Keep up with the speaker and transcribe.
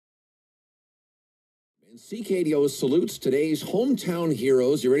And CKDO salutes today's hometown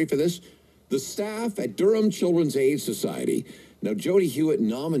heroes. You ready for this? The staff at Durham Children's Aid Society. Now, Jody Hewitt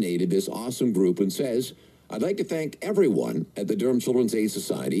nominated this awesome group and says, I'd like to thank everyone at the Durham Children's Aid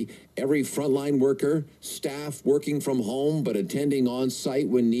Society, every frontline worker, staff working from home but attending on site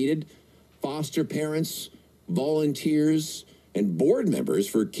when needed, foster parents, volunteers, and board members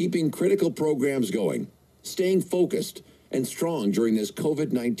for keeping critical programs going, staying focused and strong during this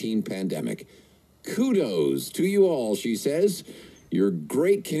COVID-19 pandemic. Kudos to you all, she says. You're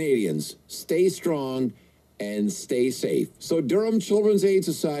great Canadians. Stay strong and stay safe. So Durham Children's Aid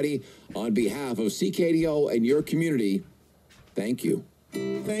Society, on behalf of CKDO and your community, thank you.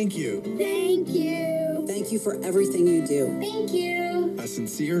 Thank you. Thank you. Thank you for everything you do. Thank you. A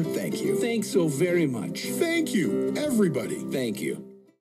sincere thank you. Thanks so very much. Thank you, everybody. Thank you.